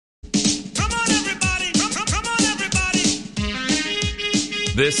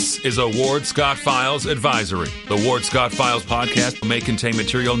This is a Ward Scott Files advisory. The Ward Scott Files podcast may contain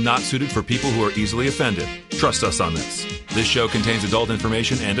material not suited for people who are easily offended. Trust us on this. This show contains adult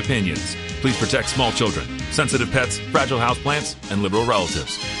information and opinions. Please protect small children, sensitive pets, fragile houseplants, and liberal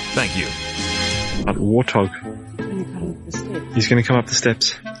relatives. Thank you. Warthog. He's going to come up the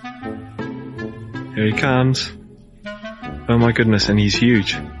steps. Here he comes. Oh my goodness, and he's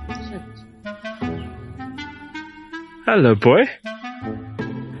huge. Hello, boy.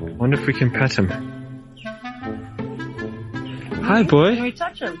 Wonder if we can pet him. Hi, boy. Can we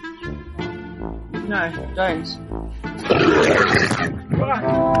touch him? No, don't.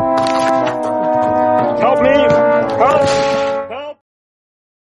 Help me! Help!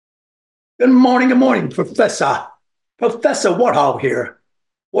 Good morning, Professor. Professor Warthog here.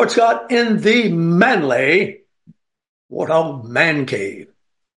 Ward Scott in the manly Warthog Man Cave.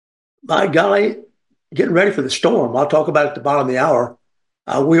 By golly, getting ready for the storm. I'll talk about it at the bottom of the hour.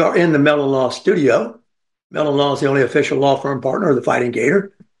 We are in the Mellon Law studio. Mellon Law is the only official law firm partner of the Fighting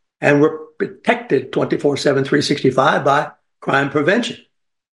Gator, and we're protected 24/7, 365 by crime prevention.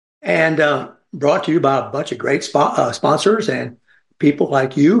 And brought to you by a bunch of great sponsors and people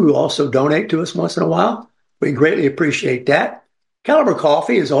like you who also donate to us once in a while. We greatly appreciate that. Caliber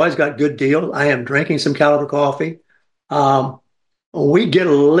Coffee has always got good deals. I am drinking some Caliber Coffee. We get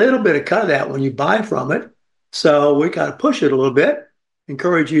a little bit of cut of that when you buy from it. So we got to push it a little bit,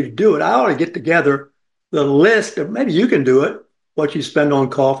 encourage you to do it. I ought to get together the list of, maybe you can do it, what you spend on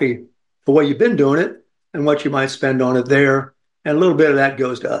coffee, the way you've been doing it, and what you might spend on it there. And a little bit of that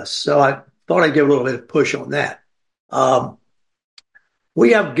goes to us. So I thought I'd give a little bit of push on that.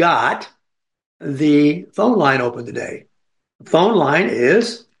 We have got the phone line open today. The phone line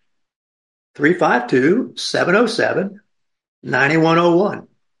is 352-707-9101.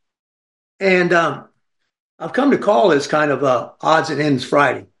 And I've come to call this kind of odds and ends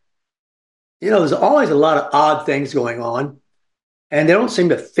Friday. You know, there's always a lot of odd things going on, and they don't seem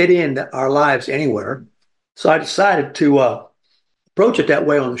to fit into our lives anywhere. So I decided to approach it that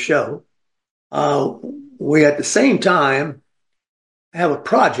way on the show. We, at the same time, have a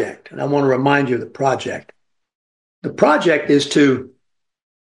project, and I want to remind you of the project. The project is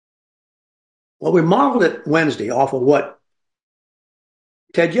we modeled it Wednesday off of what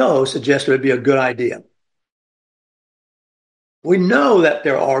Ted Yoho suggested would be a good idea. We know that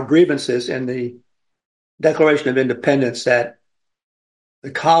there are grievances in the Declaration of Independence that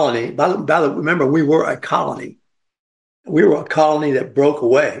the colony, remember, we were a colony. We were a colony that broke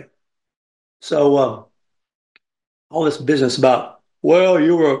away. So all this business about, well,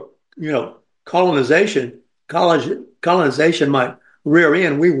 you were, colonization might rear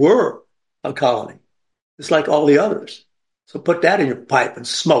end. We were a colony. It's like all the others. So put that in your pipe and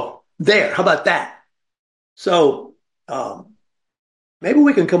smoke. There, how about that? So maybe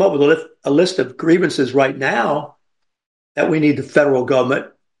we can come up with a list of grievances right now that we need the federal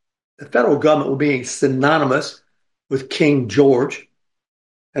government. The federal government will be synonymous with King George,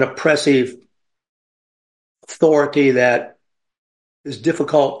 an oppressive authority that is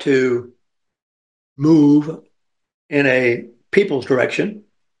difficult to move in a people's direction,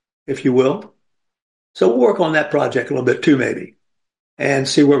 if you will. So we'll work on that project a little bit too, maybe, and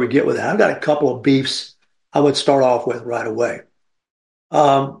see where we get with that. I've got a couple of beefs I would start off with right away.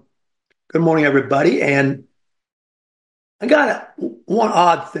 Good morning, everybody. And I got one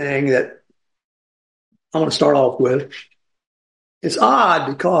odd thing that I want to start off with. It's odd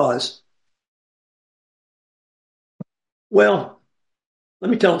because, well,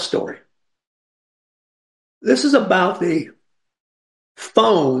 let me tell a story. This is about the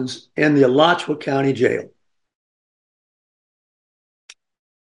phones in the Alachua County jail.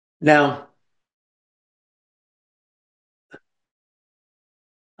 Now,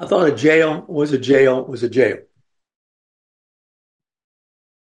 I thought a jail was a jail was a jail.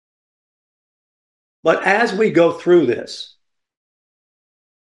 But as we go through this,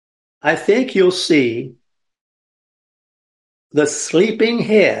 I think you'll see the sleeping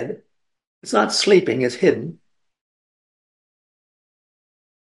head. It's not sleeping, it's hidden,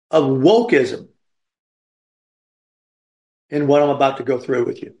 of wokeism in what I'm about to go through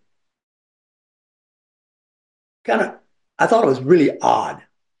with you. I thought it was really odd.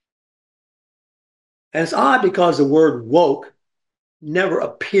 And it's odd because the word woke never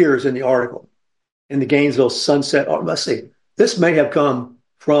appears in the article, in the Gainesville Sunset. Let's see. This may have come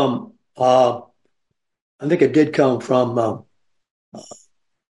from, I think it did come from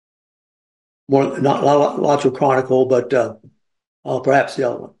more, not Alachua Chronicle, but perhaps the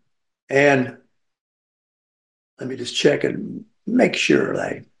other one. And let me just check and make sure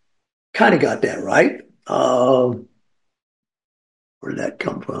I kind of got that right. Where did that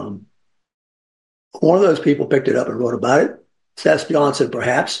come from? One of those people picked it up and wrote about it. Seth Johnson,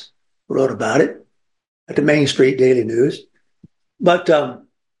 perhaps, wrote about it at the Main Street Daily News. But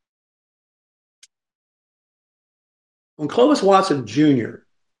when Clovis Watson Jr.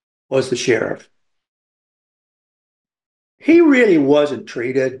 was the sheriff, he really wasn't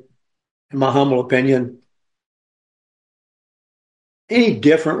treated, in my humble opinion, any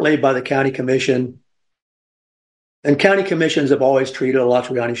differently by the county commission than county commissions have always treated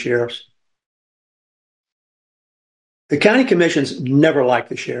Alachua County sheriffs. The county commissions never liked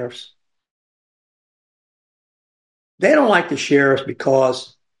the sheriffs. They don't like the sheriffs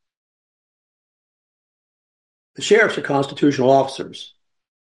because the sheriffs are constitutional officers.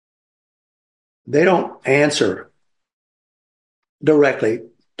 They don't answer directly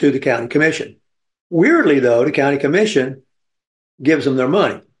to the county commission. Weirdly, though, the county commission gives them their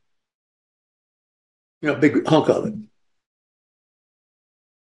money. A big hunk of it.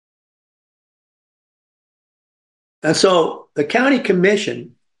 And so the county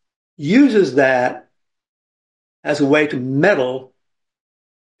commission uses that as a way to meddle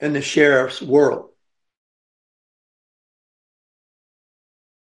in the sheriff's world.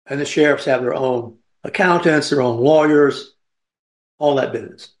 And the sheriffs have their own accountants, their own lawyers, all that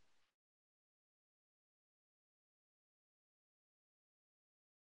business.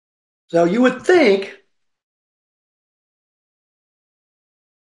 So you would think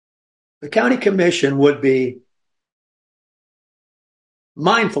the county commission would be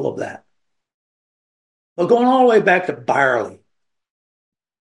mindful of that. But going all the way back to Byerly,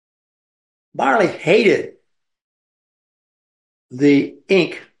 Byerly hated the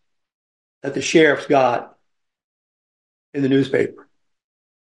ink that the sheriffs got in the newspaper.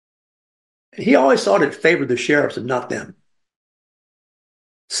 He always thought it favored the sheriffs and not them.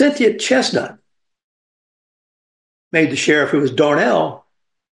 Cynthia Chestnut made the sheriff, who was Darnell,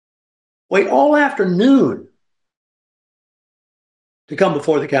 wait all afternoon to come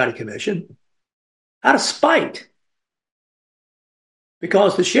before the county commission out of spite,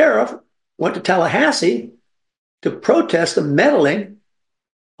 because the sheriff went to Tallahassee to protest the meddling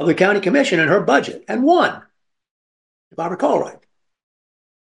of the county commission in her budget and won, if I recall right.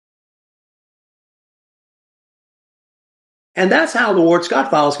 And that's how the Ward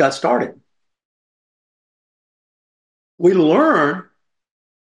Scott files got started. We learn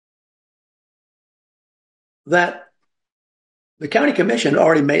that the county commission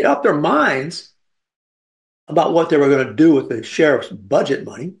already made up their minds about what they were going to do with the sheriff's budget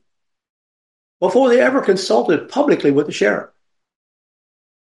money before they ever consulted publicly with the sheriff.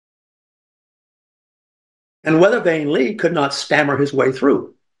 And Weathervane Lee could not stammer his way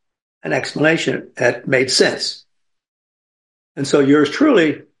through an explanation that made sense. And so yours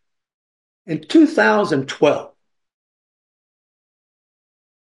truly, in 2012,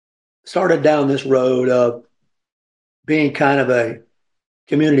 started down this road of being kind of a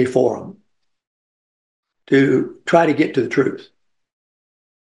community forum to try to get to the truth.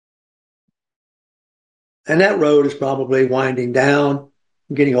 And that road is probably winding down,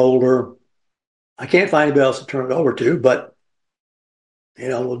 getting older. I can't find anybody else to turn it over to, but,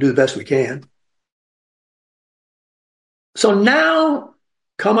 we'll do the best we can. So now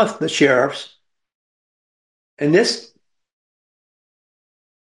cometh the sheriffs in this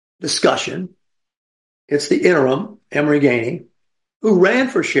discussion. It's the interim, Emory Gainey, who ran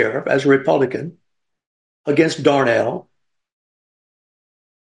for sheriff as a Republican against Darnell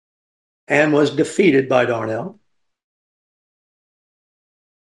and was defeated by Darnell.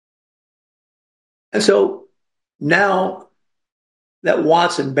 And so now that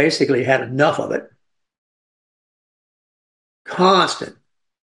Watson basically had enough of it, constant,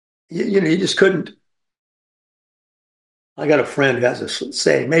 you just couldn't. I got a friend who has a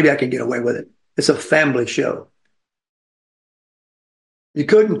saying, maybe I can get away with it. It's a family show. You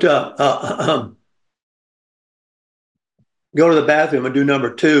couldn't go to the bathroom and do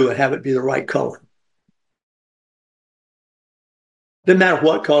number 2 and have it be the right color. Didn't matter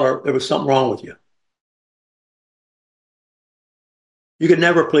what color, there was something wrong with you. You could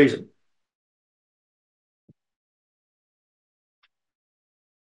never please them.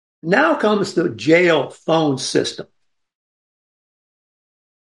 Now comes the jail phone system.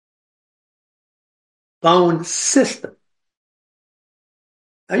 Phone system.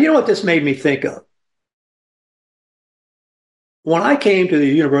 Now, you know what this made me think of? When I came to the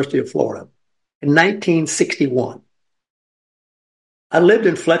University of Florida in 1961, I lived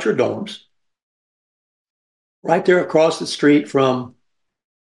in Fletcher dorms, right there across the street from,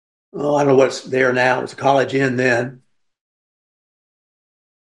 I don't know what's there now. It's a College Inn then.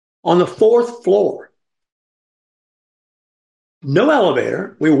 On the 4th floor no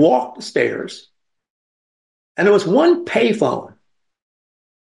elevator. We walked the stairs, and there was one payphone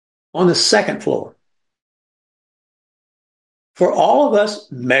on the second floor for all of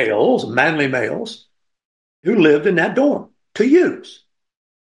us males, manly males, who lived in that dorm to use.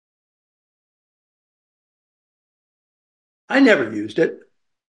 I never used it,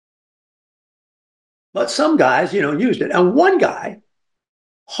 but some guys, used it. And one guy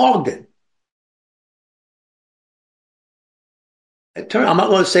hogged it. I'm not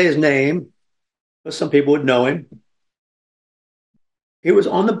going to say his name, but some people would know him. He was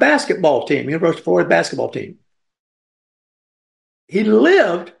on the basketball team, University of Florida basketball team. He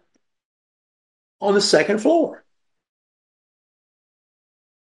lived on the second floor.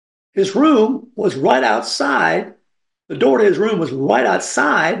 His room was right outside. The door to his room was right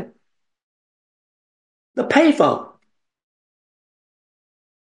outside the payphone.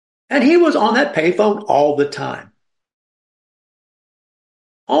 And he was on that payphone all the time.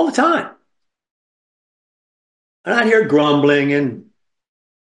 All the time. And I'd hear grumbling and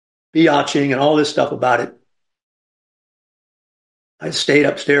biatching and all this stuff about it. I stayed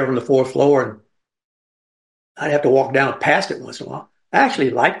upstairs on the fourth floor, and I'd have to walk down past it once in a while. I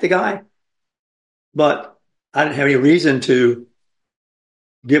actually liked the guy, but I didn't have any reason to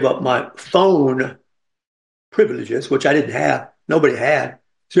give up my phone privileges, which I didn't have. Nobody had.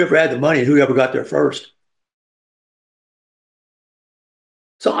 So whoever had the money, whoever got there first.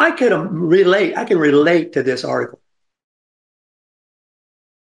 So I can relate to this article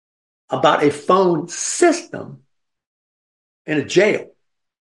about a phone system in a jail.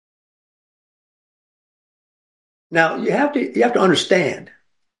 Now you have to understand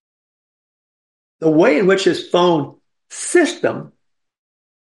the way in which this phone system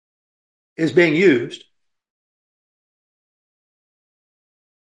is being used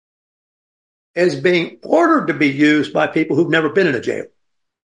is being ordered to be used by people who've never been in a jail.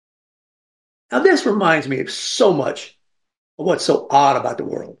 Now this reminds me of so much of what's so odd about the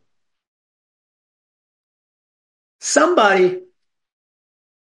world. Somebody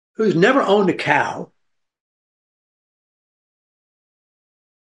who's never owned a cow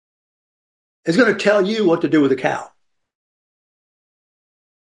is going to tell you what to do with a cow.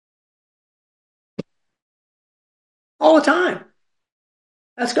 All the time.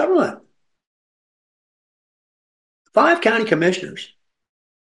 That's government. 5 county commissioners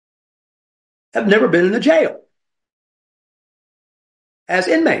have never been in a jail as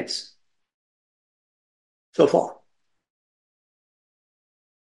inmates so far.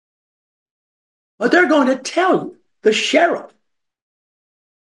 But they're going to tell you, the sheriff,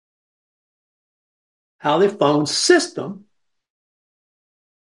 how the phone system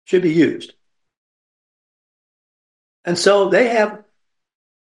should be used. And so they have,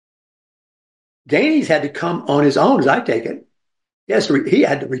 Gainey's had to come on his own, as I take it. Yes, he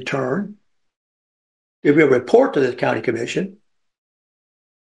had to return, give a report to the county commission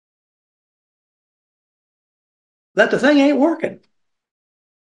that the thing ain't working.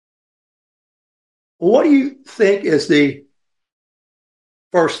 What do you think is the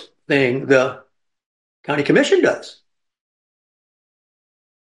first thing the county commission does?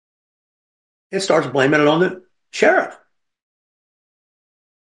 It starts blaming it on the sheriff.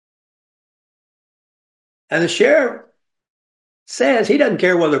 And the sheriff says he doesn't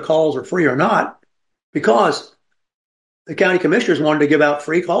care whether calls are free or not because the county commissioners wanted to give out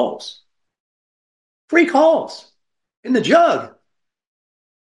free calls. Free calls in the jug.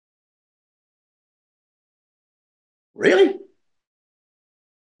 Really?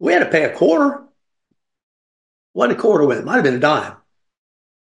 We had to pay a quarter. Wasn't a quarter with it. Might have been a dime.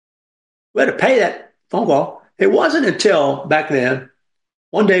 We had to pay that phone call. It wasn't until back then,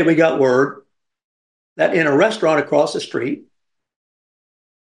 one day we got word that in a restaurant across the street,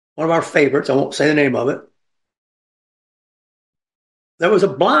 one of our favorites, I won't say the name of it, there was a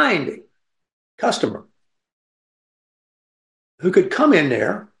blind customer who could come in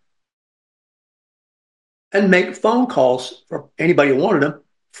there and make phone calls for anybody who wanted them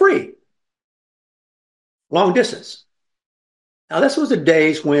free, long distance. Now, this was the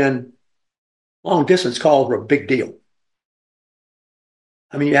days when long distance calls were a big deal.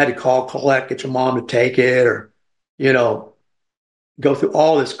 I mean, you had to call, collect, get your mom to take it, or, go through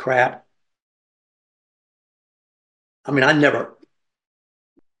all this crap. I mean, I never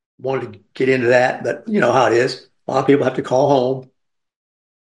wanted to get into that, but you know how it is. A lot of people have to call home.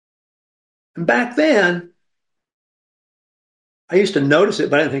 And back then, I used to notice it,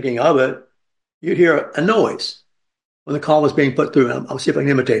 but I didn't think anything of it. You'd hear a noise when the call was being put through. I'll see if I can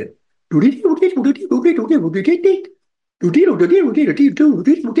imitate it. And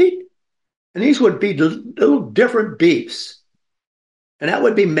these would be little different beeps And that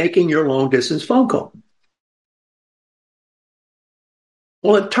would be making your long distance phone call.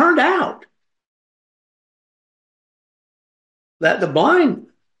 Well, it turned out that the blind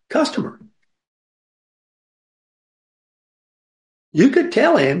customer, you could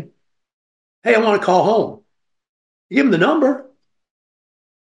tell him, hey, I want to call home. You give him the number.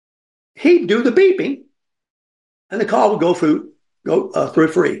 He'd do the beeping, and the call would go through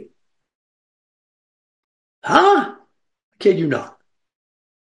free. Huh? Kid you not.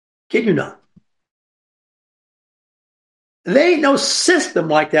 Kid you not. There ain't no system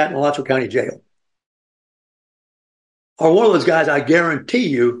like that in Alachua County Jail. Or one of those guys, I guarantee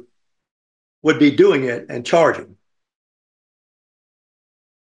you, would be doing it and charging.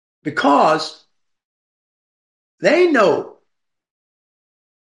 Because they know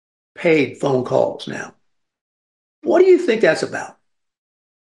paid phone calls now. What do you think that's about?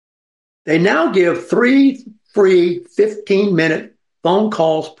 They now give 3 free 15-minute phone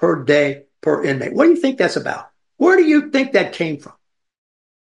calls per day per inmate. What do you think that's about? Where do you think that came from?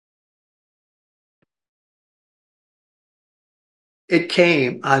 It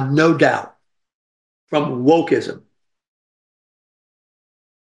came, no doubt, from wokeism.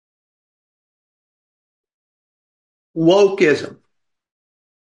 Wokeism.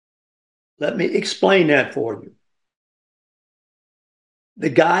 Let me explain that for you. The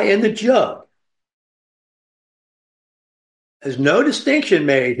guy in the jug. There's no distinction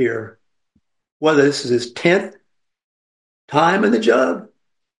made here whether this is his 10th time in the jug,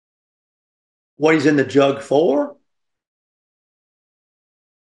 what he's in the jug for.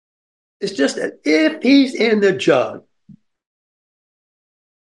 It's just that if he's in the jug,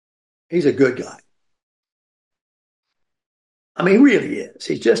 he's a good guy. I mean, he really is.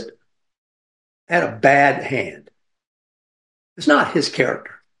 He's just had a bad hand. It's not his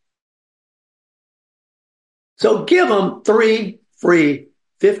character. So give him 3 free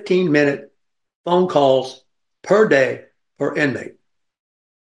 15-minute phone calls per day per inmate.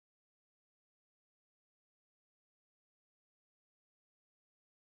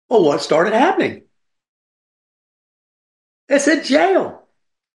 Well, what started happening? It's a jail.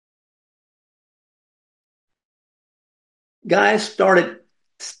 Guys started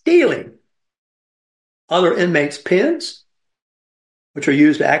stealing other inmates' pins, which are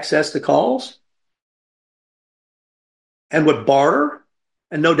used to access the calls, and would barter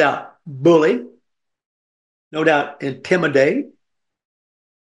and no doubt bully, no doubt intimidate.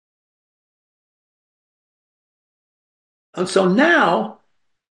 And so now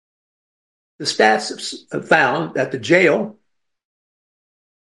the stats have found that the jail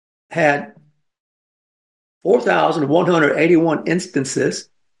had 4,181 instances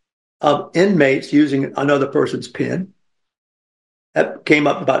of inmates using another person's PIN. That came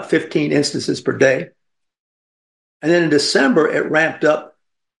up about 15 instances per day. And then in December, it ramped up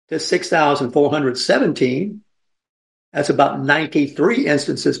to 6,417. That's about 93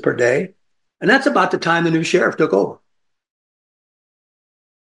 instances per day. And that's about the time the new sheriff took over.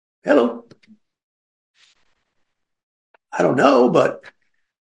 Hello. I don't know, but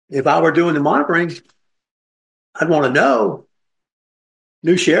if I were doing the monitoring, I'd want to know,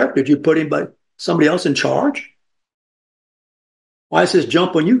 new sheriff, did you put somebody else in charge? Why is this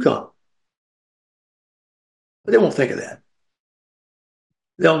jump when you come? But they won't think of that.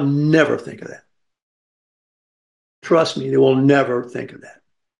 They'll never think of that. Trust me, they will never think of that.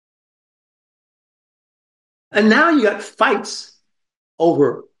 And now you got fights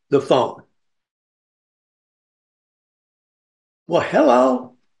over the phone. Well,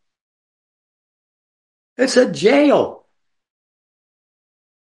 hello. It's a jail.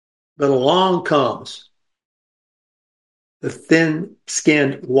 But along comes the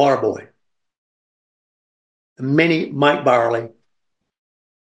thin-skinned water boy, the mini Mike Barley,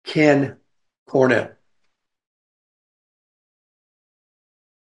 Ken Cornell.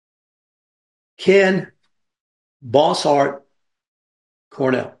 Ken Bossart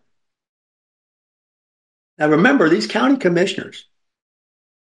Cornell. Now remember, these county commissioners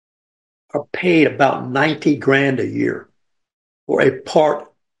are paid about $90,000 a year for a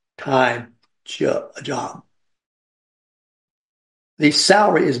part-time job. The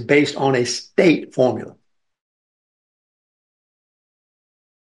salary is based on a state formula.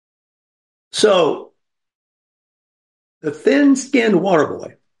 So the thin-skinned water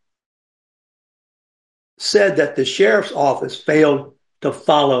boy said that the sheriff's office failed to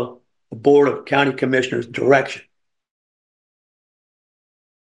follow the Board of County Commissioners' direction,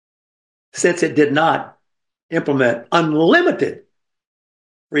 since it did not implement unlimited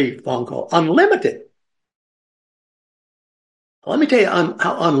free phone call. Unlimited. Let me tell you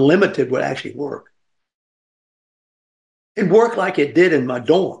how unlimited would actually work. It worked like it did in my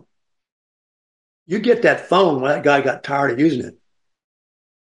dorm. You get that phone when that guy got tired of using it.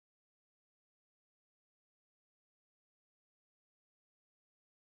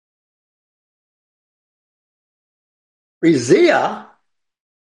 Rizia,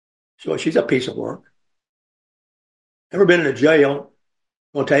 so she's a piece of work. Never been in a jail.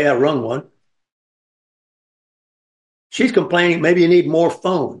 I'll tell you how to run one. She's complaining maybe you need more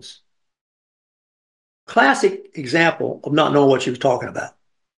phones. Classic example of not knowing what she was talking about.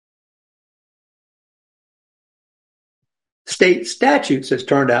 State statutes, as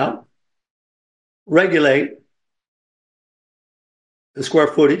turned out, regulate the square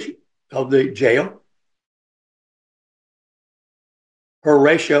footage of the jail. Per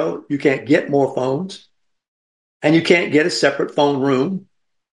ratio, you can't get more phones, and you can't get a separate phone room,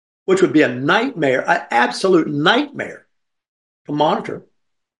 which would be a nightmare, an absolute nightmare to monitor.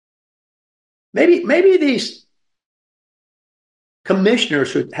 Maybe these commissioners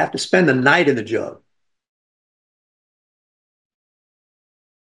should have to spend the night in the jug.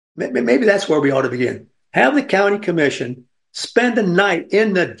 Maybe that's where we ought to begin. Have the county commission spend the night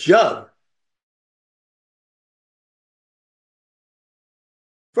in the jug.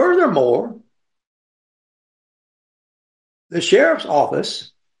 Furthermore, the sheriff's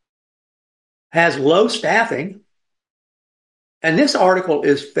office has low staffing, and this article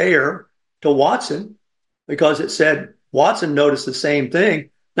is fair to Watson because it said Watson noticed the same thing.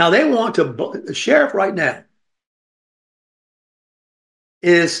 Now they want to, the sheriff right now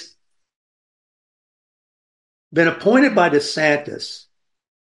is been appointed by DeSantis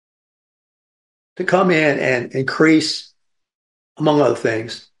to come in and increase, among other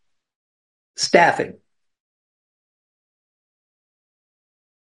things, staffing.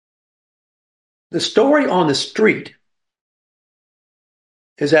 The story on the street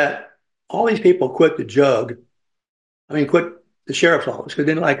is that all these people quit the sheriff's office because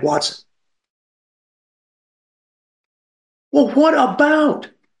they didn't like Watson. Well, what about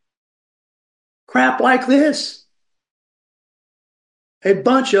crap like this? A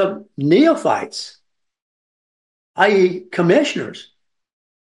bunch of neophytes, i.e. commissioners,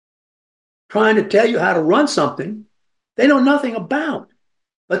 trying to tell you how to run something they know nothing about,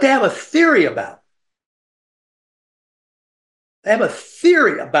 but they have a theory about. They have a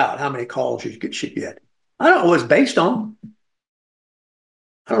theory about how many calls you should get. I don't know what it's based on.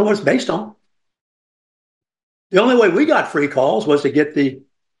 The only way we got free calls was to get the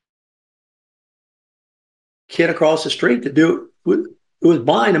kid across the street to do it, who was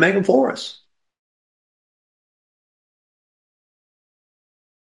blind, to make them for us.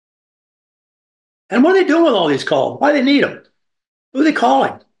 And what are they doing with all these calls? Why do they need them? Who are they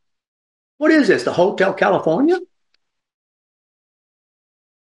calling? What is this, the Hotel California?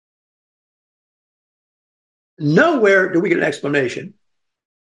 Nowhere do we get an explanation.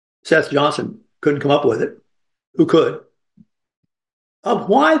 Seth Johnson couldn't come up with it. Who could? Of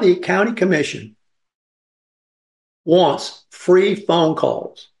why the county commission wants free phone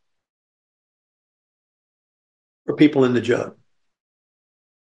calls for people in the jug.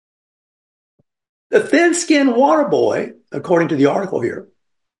 The thin-skinned water boy, according to the article here,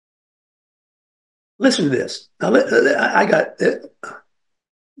 listen to this. Now, I got it.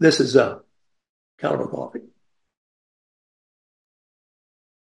 This is Caliber Coffee.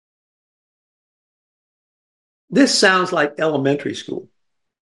 This sounds like elementary school,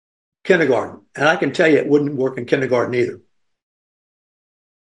 kindergarten, and I can tell you it wouldn't work in kindergarten either.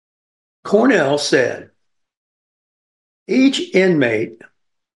 Cornell said each inmate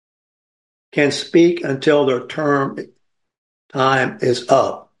can speak until their term time is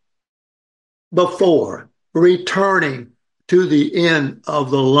up before returning to the end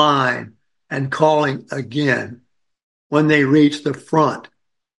of the line and calling again when they reach the front.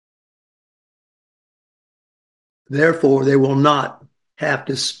 Therefore, they will not have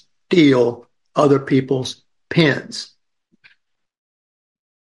to steal other people's pens.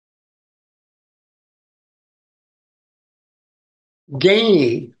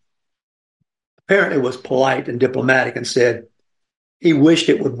 Gainey apparently was polite and diplomatic and said he wished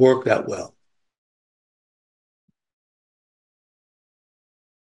it would work that well.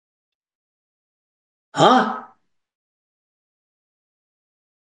 Huh?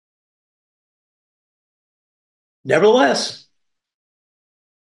 Nevertheless,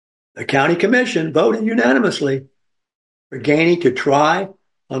 the county commission voted unanimously for Gainey to try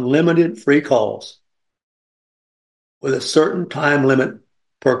unlimited free calls with a certain time limit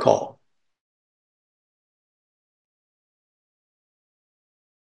per call.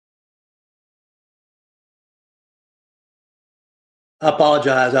 I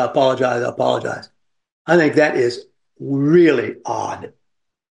apologize. I think that is really odd.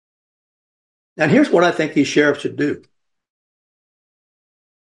 And here's what I think these sheriffs should do.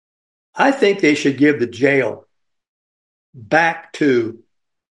 I think they should give the jail back to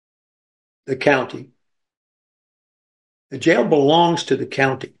the county. The jail belongs to the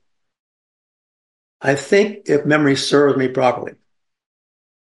county. I think, if memory serves me properly,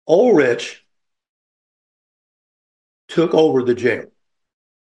 Ulrich took over the jail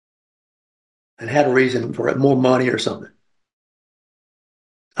and had a reason for it, more money or something.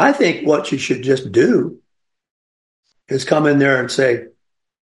 I think what you should just do is come in there and say,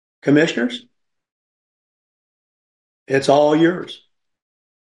 commissioners, it's all yours.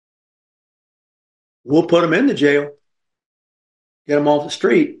 We'll put them in the jail, get them off the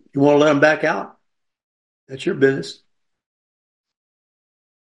street. You want to let them back out? That's your business.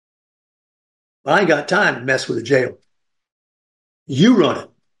 But I ain't got time to mess with the jail. You run it.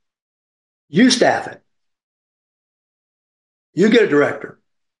 You staff it. You get a director.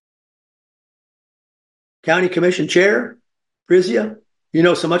 County Commission Chair, Frizia, you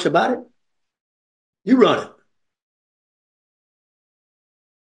know so much about it. You run it.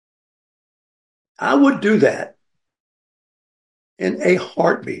 I would do that in a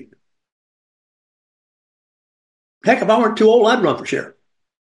heartbeat. Heck, if I weren't too old, I'd run for sheriff.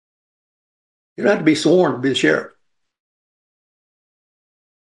 You don't have to be sworn to be the sheriff.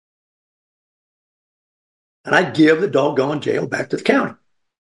 And I'd give the doggone jail back to the county.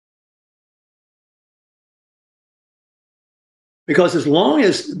 Because as long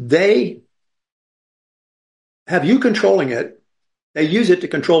as they have you controlling it, they use it to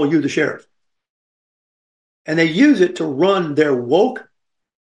control you, the sheriff. And they use it to run their woke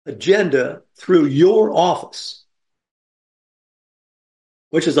agenda through your office,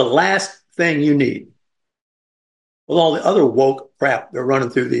 which is the last thing you need. With all the other woke crap they're running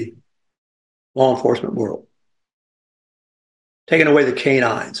through the law enforcement world. Taking away the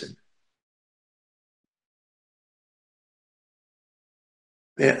canines.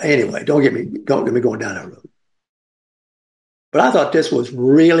 Anyway, don't get me going down that road. But I thought this was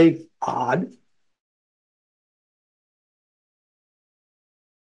really odd.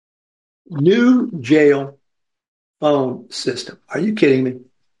 New jail phone system. Are you kidding me?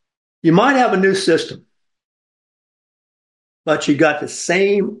 You might have a new system, but you got the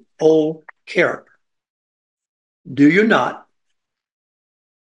same old character. Do you not?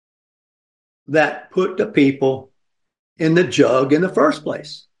 That put the people in the jug in the first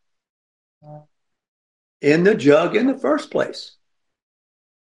place. In the jug in the first place.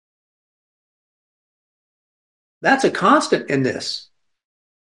 That's a constant in this.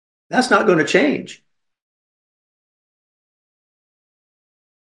 That's not going to change.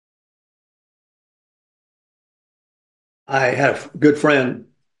 I had a good friend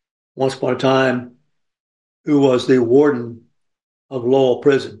once upon a time who was the warden of Lowell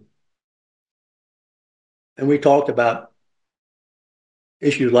Prison. And we talked about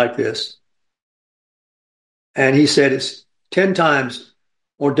issues like this. And he said it's 10 times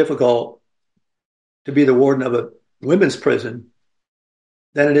more difficult to be the warden of a women's prison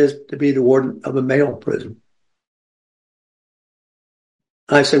than it is to be the warden of a male prison.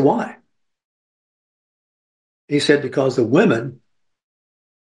 And I said, why? He said, because the women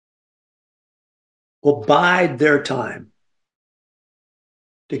will bide their time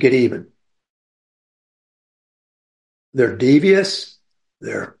to get even. They're devious.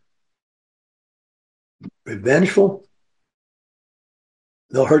 They're revengeful.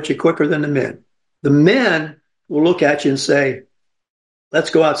 They'll hurt you quicker than the men. The men will look at you and say, let's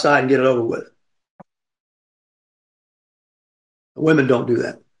go outside and get it over with. The women don't do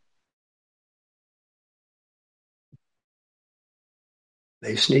that.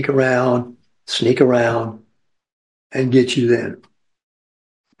 They sneak around, and get you then.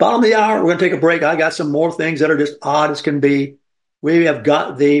 Bottom of the hour, we're going to take a break. I got some more things that are just odd as can be. We have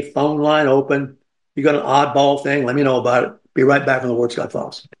got the phone line open. You got an oddball thing, let me know about it. Be right back on the Ward Scott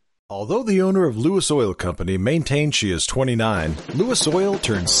Files. Although the owner of Lewis Oil Company maintains she is 29, Lewis Oil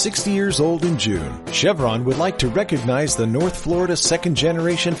turns 60 years old in June. Chevron would like to recognize the North Florida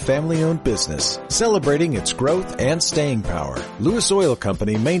second-generation family-owned business, celebrating its growth and staying power. Lewis Oil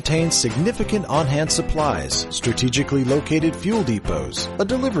Company maintains significant on-hand supplies, strategically located fuel depots, a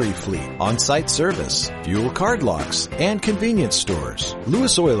delivery fleet, on-site service, fuel card locks, and convenience stores.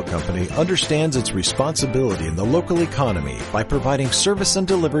 Lewis Oil Company understands its responsibility in the local economy by providing service and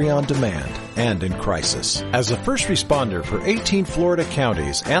delivery on demand and in crisis. As a first responder for 18 Florida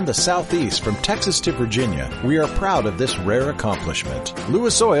counties and the Southeast from Texas to Virginia, we are proud of this rare accomplishment.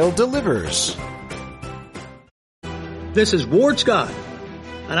 Lewis Oil delivers. This is Ward Scott.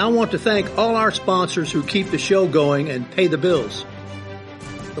 And I want to thank all our sponsors who keep the show going and pay the bills.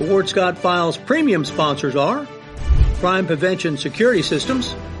 The Ward Scott Files premium sponsors are Crime Prevention Security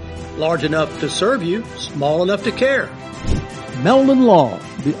Systems, large enough to serve you, small enough to care. Meldon Law,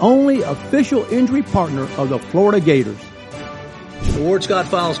 the only official injury partner of the Florida Gators. The Ward Scott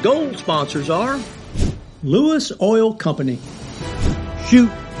Files Gold sponsors are Lewis Oil Company, Shoot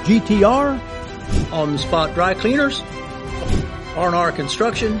GTR, On the Spot Dry Cleaners, R&R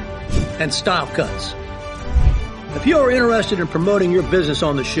Construction, and Style Cuts. If you are interested in promoting your business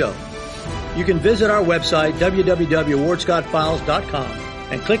on the show, you can visit our website, www.wardscottfiles.com,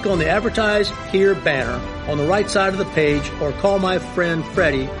 and click on the Advertise Here banner on the right side of the page, or call my friend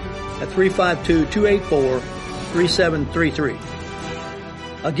Freddie at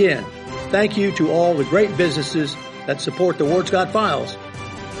 352-284-3733. Again, thank you to all the great businesses that support the Ward Scott Files.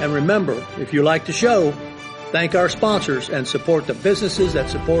 And remember, if you like the show, thank our sponsors and support the businesses that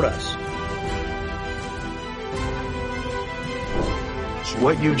support us.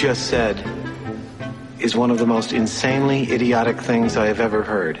 What you just said is one of the most insanely idiotic things I have ever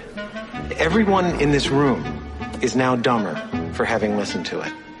heard. Everyone in this room is now dumber for having listened to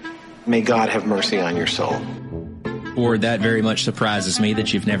it. May God have mercy on your soul. Ward, that very much surprises me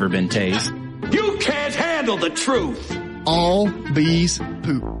that you've never been tased. You can't handle the truth. All bees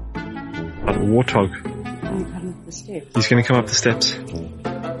poop. A warthog. He's going to come up the steps.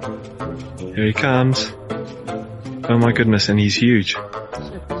 Here he comes. Oh my goodness, and he's huge.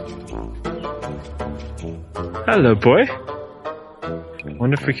 Hello, boy.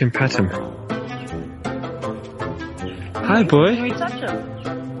 Wonder if we can pet him. Hi, boy. Can we touch him?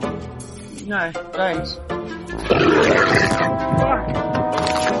 No, don't.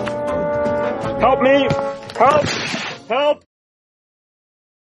 Help me! Help! Help!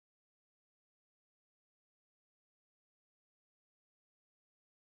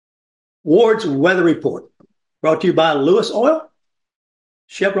 Ward's Weather Report, brought to you by Lewis Oil,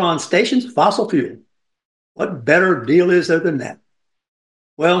 Chevron Stations, Fossil Fuel. What better deal is there than that?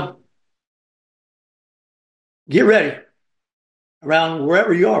 Well, get ready. Around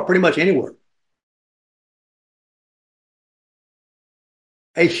wherever you are, pretty much anywhere.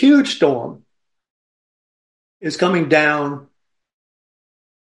 A huge storm is coming down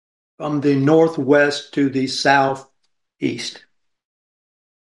from the northwest to the southeast.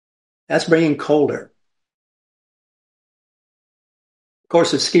 That's bringing cold air. Of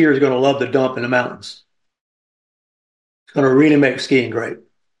course, the skiers are going to love the dump in the mountains. It's going to really make skiing great.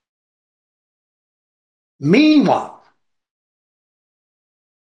 Meanwhile,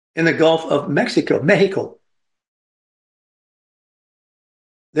 in the Gulf of Mexico,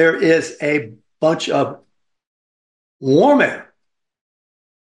 there is a bunch of warm air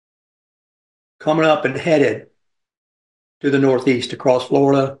coming up and headed to the northeast across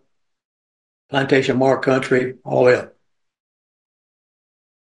Florida, Plantation Mark country, all the way up.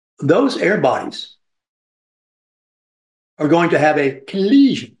 Those air bodies are going to have a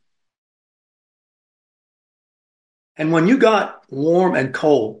collision. And when you got warm and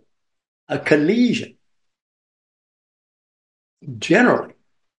cold, a collision, generally,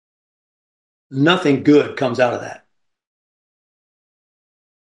 nothing good comes out of that.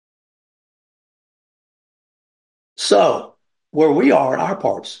 So, where we are in our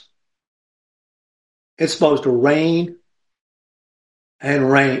parts, it's supposed to rain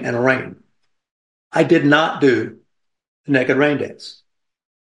and rain and rain. I did not do the naked rain dance.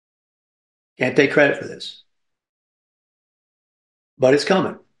 Can't take credit for this. But it's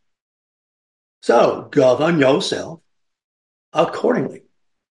coming. So govern yourself accordingly.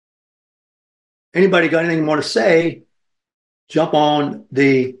 Anybody got anything more to say? Jump on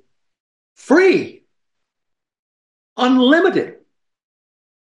the free, unlimited.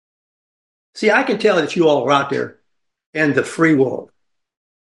 See, I can tell that you all are out there in the free world.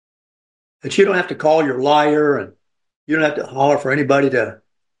 That you don't have to call your liar, and you don't have to holler for anybody to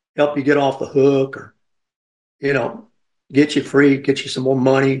help you get off the hook, or, get you free, get you some more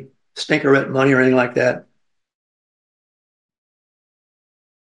money, stinkerette money or anything like that.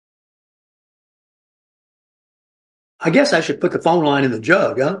 I guess I should put the phone line in the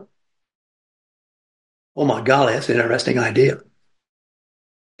jug, huh? Oh my golly, that's an interesting idea.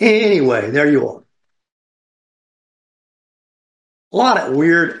 Anyway, there you are. A lot of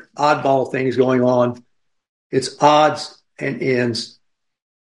weird, oddball things going on. It's odds and ends.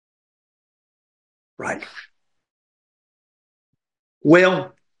 Right.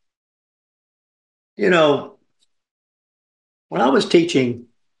 Well, when I was teaching,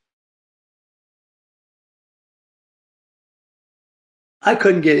 I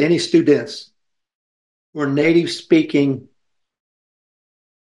couldn't get any students who were native speaking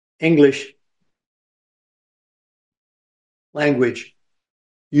English language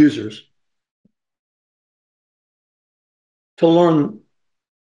users to learn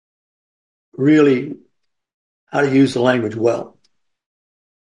really how to use the language well.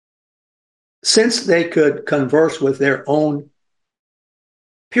 Since they could converse with their own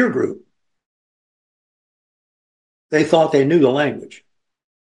peer group, they thought they knew the language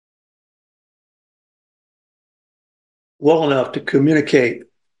well enough to communicate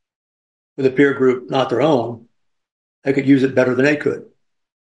with a peer group, not their own. They could use it better than they could.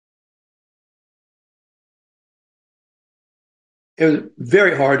 It was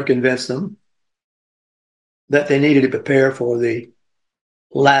very hard to convince them that they needed to prepare for the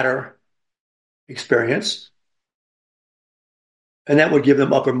latter experience, and that would give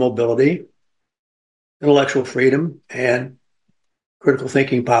them upper mobility, intellectual freedom, and critical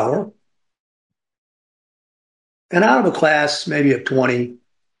thinking power. And out of a class, maybe of 20,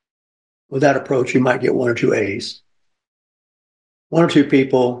 with that approach, you might get 1 or 2 A's. 1 or 2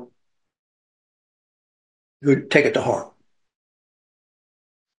 people who take it to heart.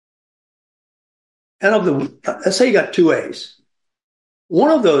 And of the, let's say you got 2 A's.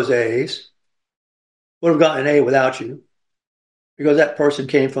 One of those A's would have gotten an A without you, because that person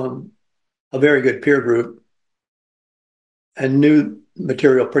came from a very good peer group and knew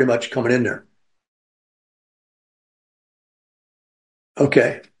material pretty much coming in there.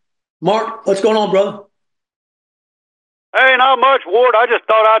 Okay. Mark, what's going on, brother? Hey, not much, Ward. I just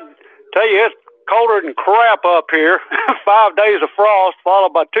thought I'd tell you it's colder than crap up here. 5 days of frost,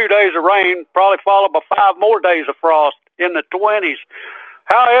 followed by 2 days of rain, probably followed by 5 more days of frost in the 20s.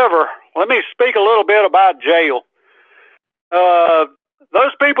 However, let me speak a little bit about jail.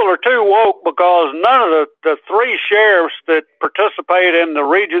 Those people are too woke, because none of the 3 sheriffs that participate in the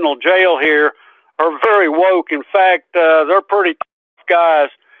regional jail here are very woke. In fact, they're pretty tough guys.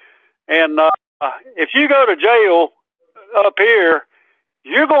 And if you go to jail up here,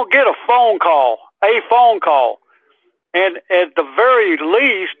 you're going to get a phone call. And at the very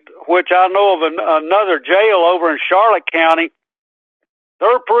least, which I know of another jail over in Charlotte County,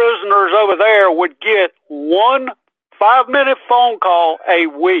 their prisoners over there would get 1 5-minute phone call a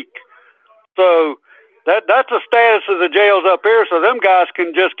week. So that's the status of the jails up here, so them guys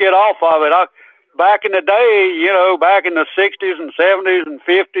can just get off of it. Back in the day, back in the 60s and 70s and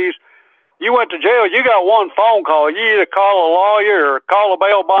 50s, you went to jail, you got 1 phone call. You either call a lawyer or call a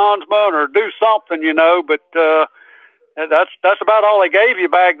bail bondsman or do something, but that's about all they gave you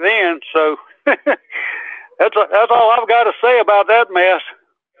back then. So that's all I've got to say about that mess.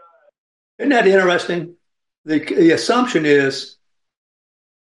 Isn't that interesting? The assumption is,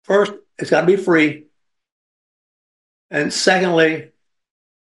 first, it's got to be free. And secondly,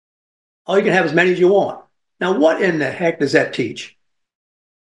 all you can have as many as you want. Now, what in the heck does that teach?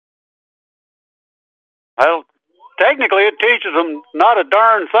 Well, technically it teaches them not a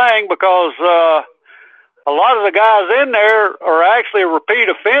darn thing, because a lot of the guys in there are actually repeat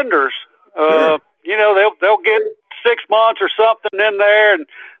offenders. Sure. They'll get 6 months or something in there, and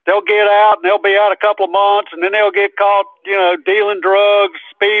they'll get out, and they'll be out a couple of months, and then they'll get caught, dealing drugs,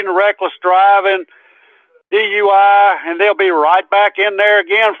 speeding, reckless driving, DUI, and they'll be right back in there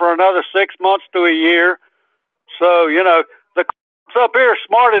again for another 6 months to a year. So, the cops up here are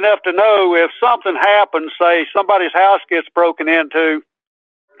smart enough to know if something happens, say somebody's house gets broken into,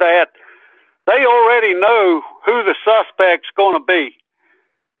 that they already know who the suspect's going to be.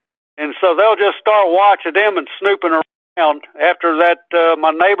 And so they'll just start watching them and snooping around after that.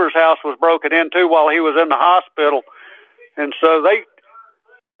 My neighbor's house was broken into while he was in the hospital. And so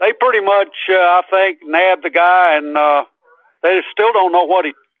they pretty much, I think, nabbed the guy, and they still don't know what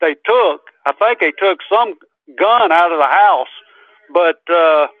they took. I think they took some gun out of the house, but,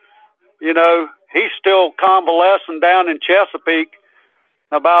 he's still convalescing down in Chesapeake,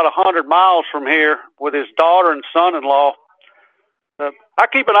 about 100 miles from here, with his daughter and son-in-law. I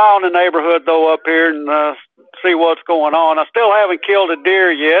keep an eye on the neighborhood, though, up here, and see what's going on. I still haven't killed a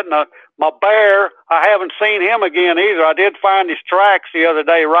deer yet, and my bear, I haven't seen him again either. I did find his tracks the other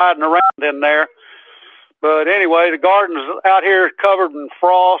day riding around in there. But anyway, the garden's out here covered in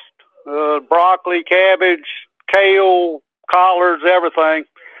frost, broccoli, cabbage, kale, collards, everything.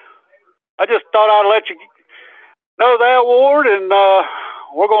 I just thought I'd let you know that, Ward, and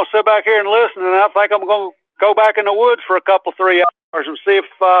we're going to sit back here and listen, and I think I'm going to go back in the woods for a couple, 3 hours and see if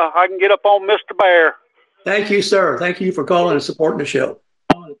I can get up on Mr. Bear. Thank you, sir. Thank you for calling and supporting the show.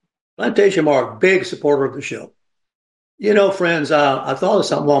 Plantation Mark, big supporter of the show. Friends, I thought of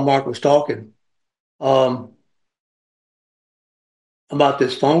something while Mark was talking about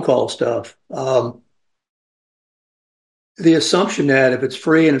this phone call stuff. the assumption that if it's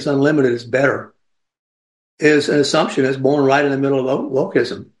free and it's unlimited, it's better is an assumption that's born right in the middle of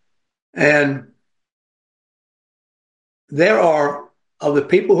wokeism. And there are, of the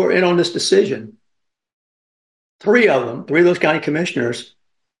people who are in on this decision, three of those county commissioners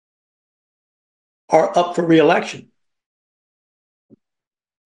are up for re-election.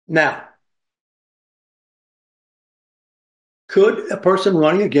 Now, could a person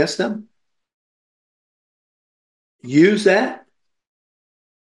running against them use that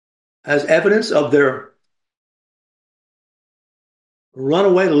as evidence of their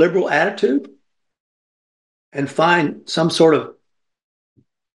runaway liberal attitude and find some sort of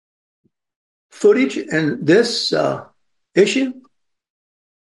footage in this issue?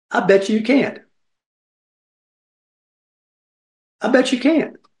 I bet you can't. I bet you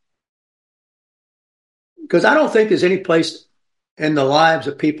can't. Because I don't think there's any place in the lives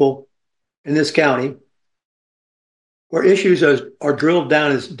of people in this county where issues are drilled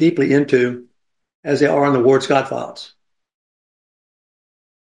down as deeply into as they are in the Ward Scott files.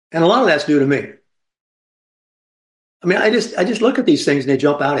 And a lot of that's due to me. I mean, I just look at these things and they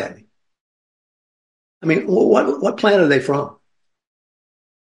jump out at me. I mean, what planet are they from?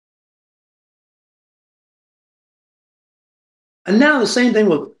 And now the same thing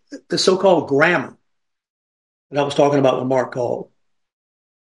with the so-called grammar that I was talking about when Mark called.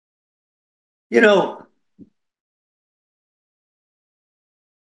 You know,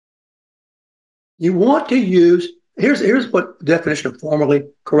 you want to use, here's what the definition of formally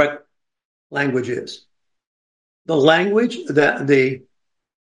correct language is. The language that the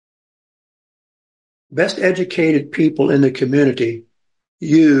best educated people in the community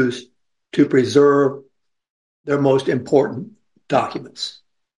use to preserve their most important documents.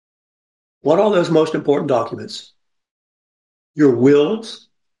 What are those most important documents? Your wills,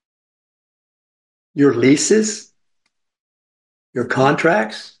 your leases, your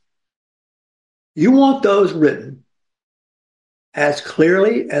contracts. You want those written as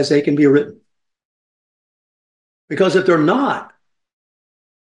clearly as they can be written. Because if they're not,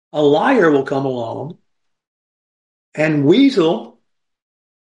 a liar will come along and weasel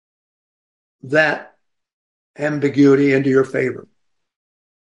that ambiguity into your favor.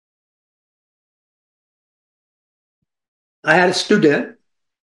 I had a student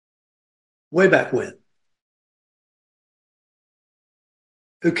way back when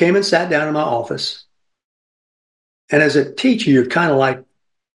who came and sat down in my office. And as a teacher, you're kind of like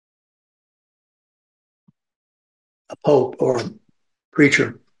a pope or a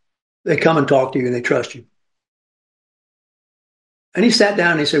preacher. They come and talk to you and they trust you. And he sat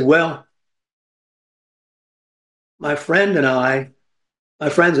down and he said, well, my friends and I,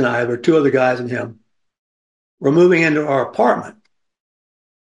 there were two other guys and him, were moving into our apartment.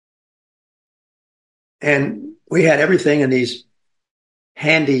 And we had everything in these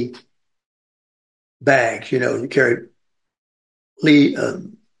handy bags, you know, you carry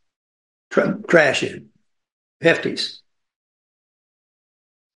trash in, hefties.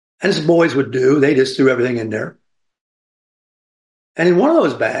 And as boys would do, they just threw everything in there. And in one of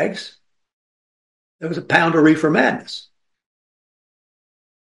those bags, there was a pound of reefer madness.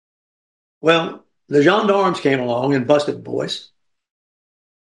 Well, the gendarmes came along and busted the boys.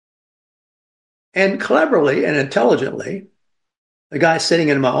 And cleverly and intelligently, the guy sitting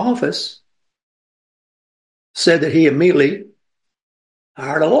in my office said that he immediately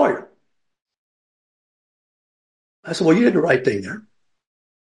hired a lawyer. I said, well, you did the right thing there.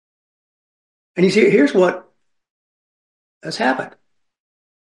 And you see, here's what has happened.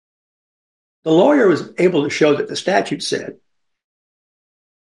 The lawyer was able to show that the statute said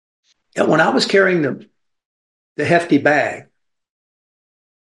that when I was carrying the hefty bag,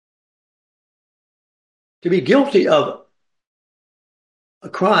 to be guilty of a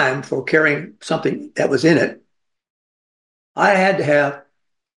crime for carrying something that was in it, I had to have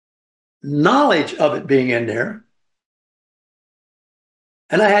knowledge of it being in there,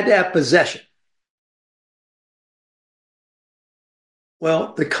 and I had to have possession.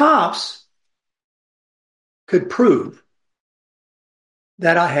 Well, the cops could prove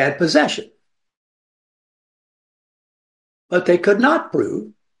that I had possession, but they could not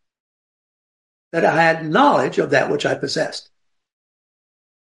prove that I had knowledge of that which I possessed.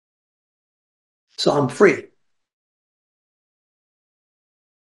 So I'm free.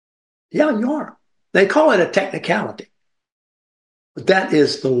 Yeah, you are. They call it a technicality, but that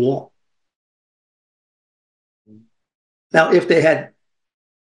is the law. Now, if they had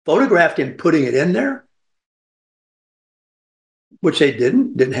photographed him putting it in there, which they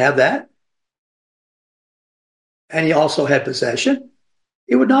didn't have that, and he also had possession,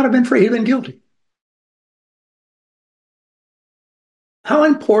 he would not have been free. He'd been guilty. How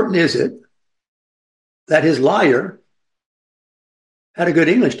important is it that his lawyer had a good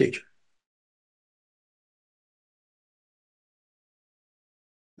English teacher?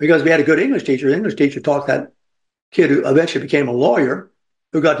 Because if he had a good English teacher, the English teacher taught that kid who eventually became a lawyer,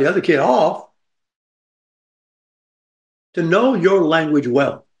 who got the other kid off, to know your language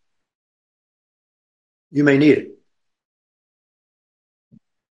well. You may need it.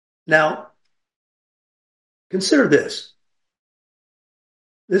 Now, consider this.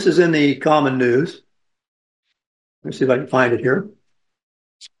 This is in the Common News. Let's see if I can find it here.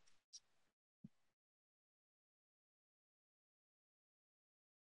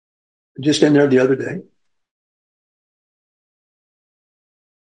 Just in there the other day.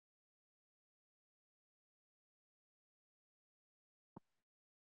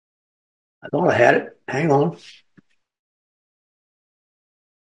 I thought I had it. Hang on.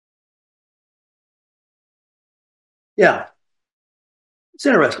 Yeah. It's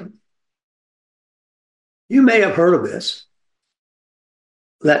interesting. You may have heard of this,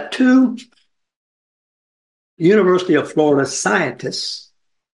 that two University of Florida scientists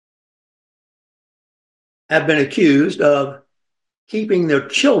have been accused of keeping their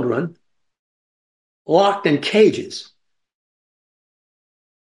children locked in cages.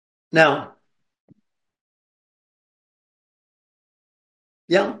 Now,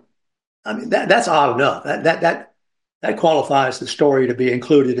 yeah, I mean that's odd enough. That qualifies the story to be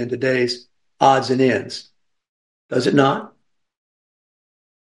included in today's odds and ends, does it not?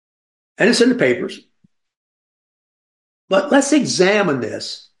 And it's in the papers. But let's examine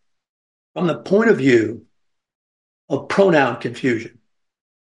this from the point of view of pronoun confusion.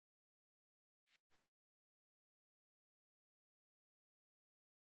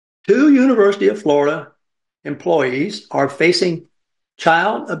 Two University of Florida employees are facing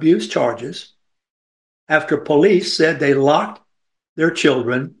child abuse charges after police said they locked their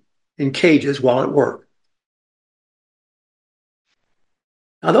children in cages while at work.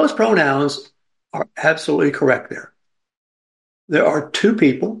 Now, those pronouns are absolutely correct there. There are two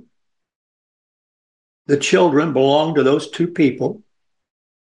people. The children belong to those two people.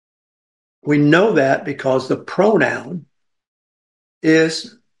 We know that because the pronoun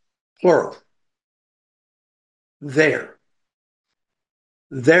is plural. Their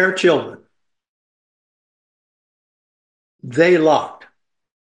children. They locked.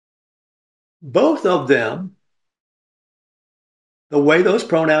 Both of them, the way those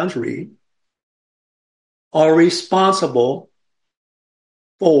pronouns read, are responsible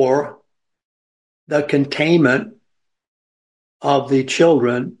for the containment of the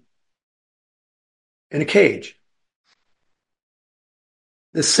children in a cage.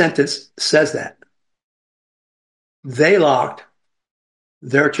 The sentence says that. They locked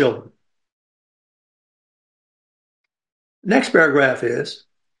their children. Next paragraph is,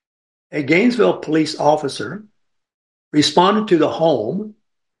 a Gainesville police officer responded to the home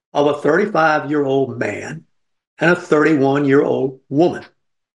of a 35-year-old man and a 31-year-old woman.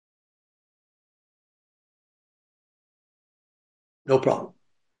 No problem.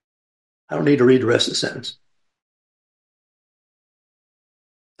 I don't need to read the rest of the sentence.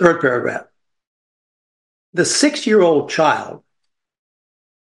 Third paragraph. The 6-year-old child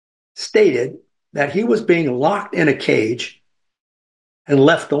stated that he was being locked in a cage and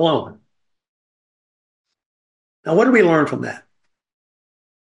left alone. Now, what did we learn from that?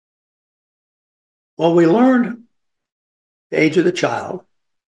 Well, we learned the age of the child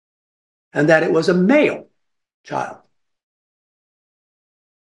and that it was a male child.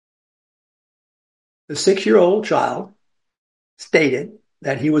 The 6-year-old child stated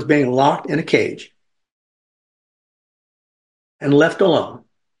that he was being locked in a cage and left alone,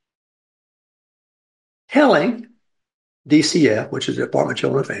 telling DCF, which is the Department of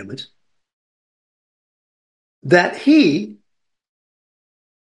Children and Families, that he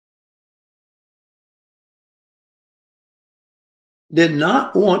did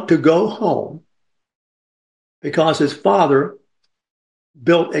not want to go home because his father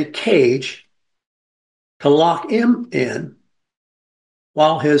built a cage to lock him in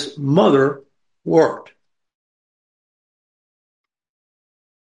while his mother worked.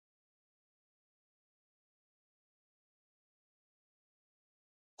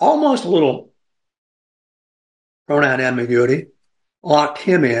 Almost a little pronoun ambiguity. Locked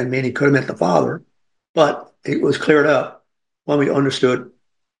him in, meaning he could have meant the father, but it was cleared up when we understood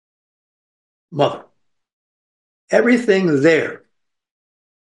mother. Everything there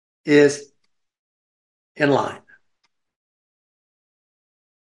is in line.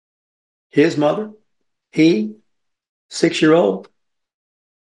 His mother, he, 6-year-old.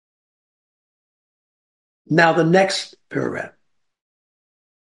 Now the next paragraph.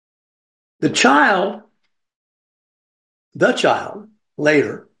 The child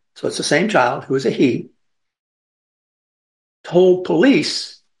later, so it's the same child who is a he, told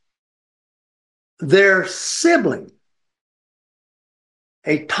police their sibling,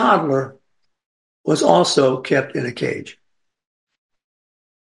 a toddler, was also kept in a cage.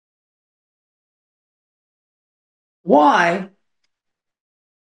 Why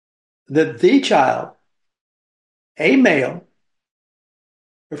did the child, a male,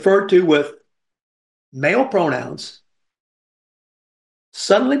 referred to with male pronouns,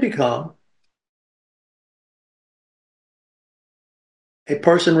 suddenly become a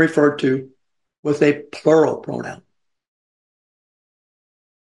person referred to with a plural pronoun?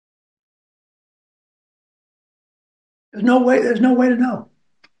 There's no way to know.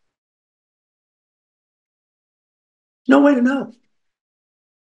 No way to know.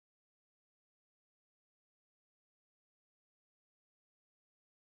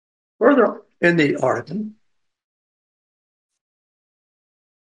 Further in the article,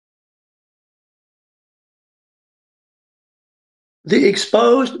 the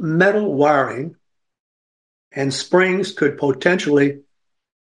exposed metal wiring and springs could potentially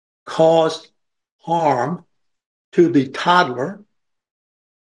cause harm to the toddler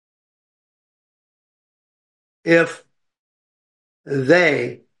if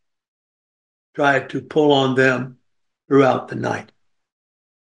they tried to pull on them throughout the night.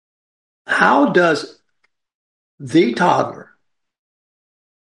 How does the toddler,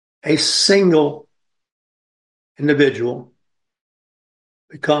 a single individual,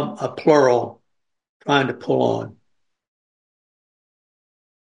 become a plural trying to pull on?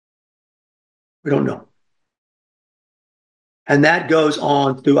 We don't know. And that goes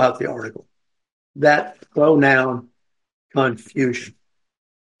on throughout the article. That pronoun confusion.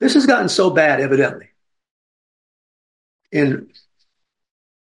 This has gotten so bad, evidently, in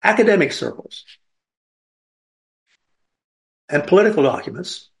academic circles and political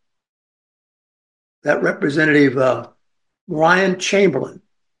documents that Representative Ryan Chamberlain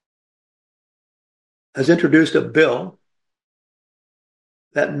has introduced a bill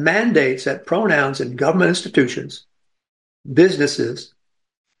that mandates that pronouns in government institutions, businesses,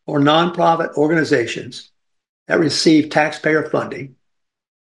 or nonprofit organizations that receive taxpayer funding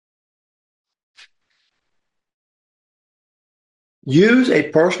use a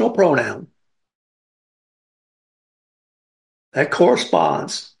personal pronoun that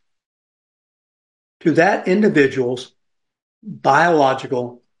corresponds to that individual's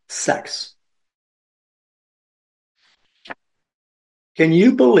biological sex. Can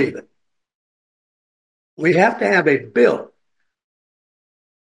you believe it? We have to have a bill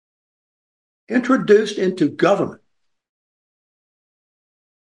introduced into government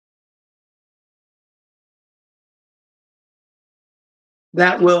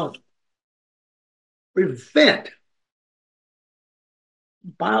that will prevent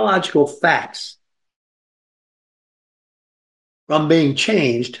biological facts from being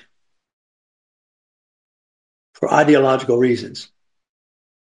changed for ideological reasons.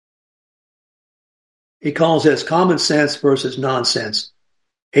 He calls this common sense versus nonsense,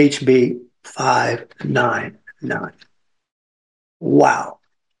 HB 599. Wow.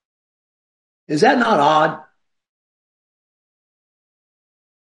 Is that not odd?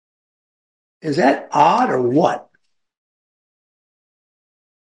 Is that odd or what?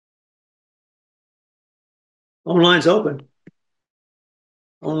 Phone line's open.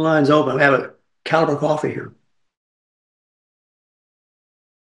 Phone line's open. We have a caliber coffee here.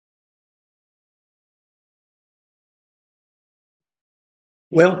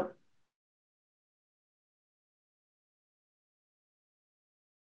 Well,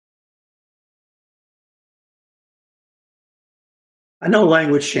 I know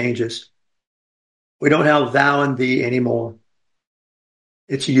language changes. We don't have thou and thee anymore.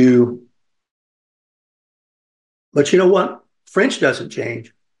 It's you. But you know what? French doesn't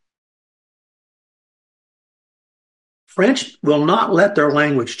change. French will not let their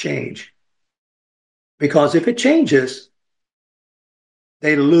language change, because if it changes,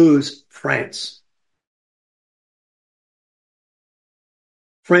 they lose France.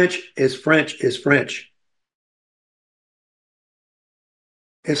 French is French is French.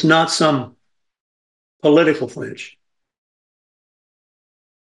 It's not some political French.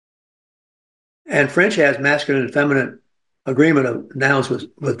 And French has masculine and feminine agreement of nouns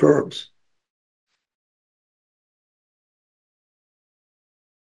with verbs.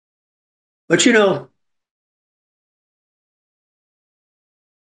 But you know,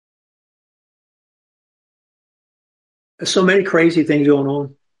 there's so many crazy things going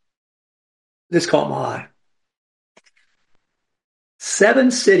on. This caught my eye.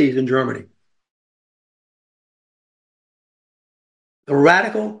 7 cities in Germany The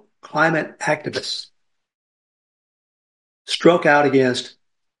radical climate activists struck out against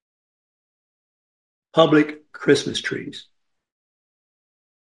public Christmas trees.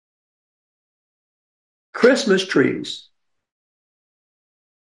 Christmas trees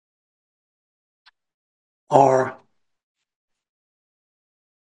are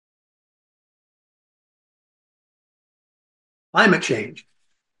climate change.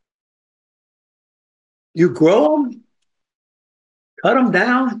 You grow them, cut them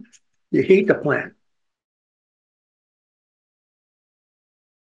down, you heat the planet.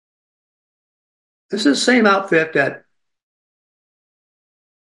 This is the same outfit that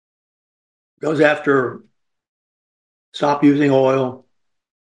goes after stop using oil,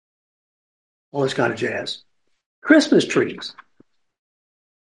 all this kind of jazz. Christmas trees.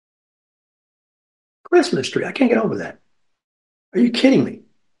 Christmas tree. I can't get over that. Are you kidding me?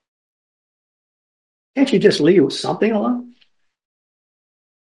 Can't you just leave something alone?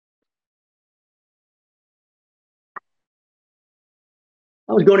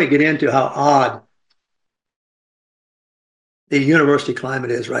 I was going to get into how odd the university climate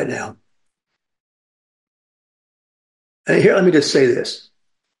is right now. And here, let me just say this.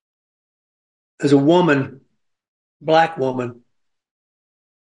 There's a woman, black woman,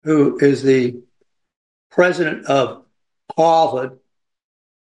 who is the president of Harvard,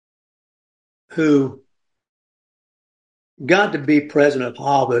 who got to be president of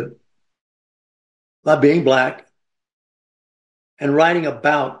Harvard by being black and writing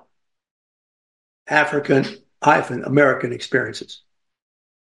about African-American experiences.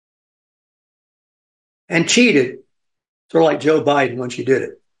 And cheated, sort of like Joe Biden when she did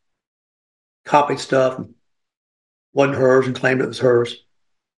it. Copied stuff, and wasn't hers and claimed it was hers.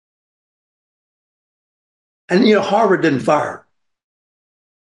 And, Harvard didn't fire her.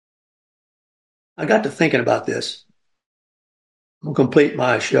 I got to thinking about this. I'm going to complete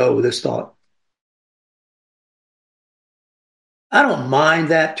my show with this thought. I don't mind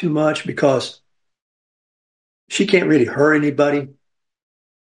that too much because she can't really hurt anybody,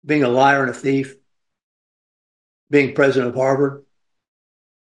 being a liar and a thief, being president of Harvard,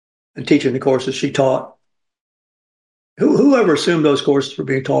 and teaching the courses she taught. Whoever assumed those courses were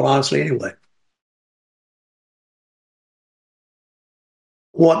being taught honestly anyway?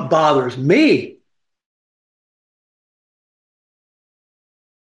 What bothers me,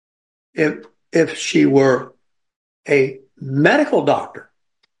 if she were a medical doctor,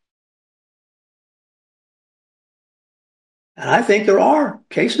 and I think there are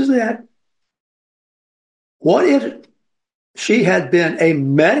cases of that. What if she had been a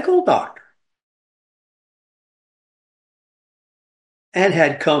medical doctor and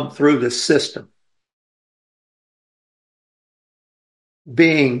had come through the system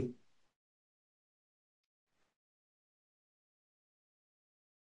being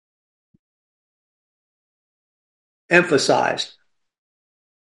emphasized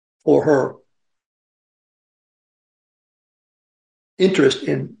for her interest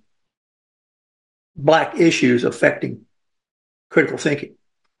in Black issues affecting critical thinking?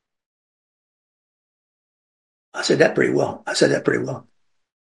 I said that pretty well.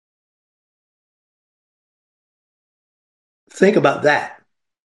 Think about that.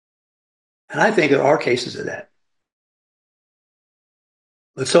 And I think there are cases of that.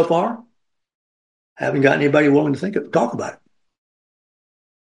 But so far, I haven't got anybody willing to talk about it.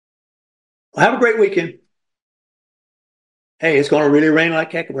 Well, have a great weekend. Hey, it's going to really rain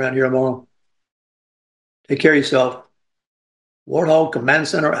like heck around here tomorrow. Take care of yourself. Warthog Command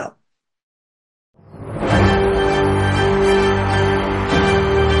Center out.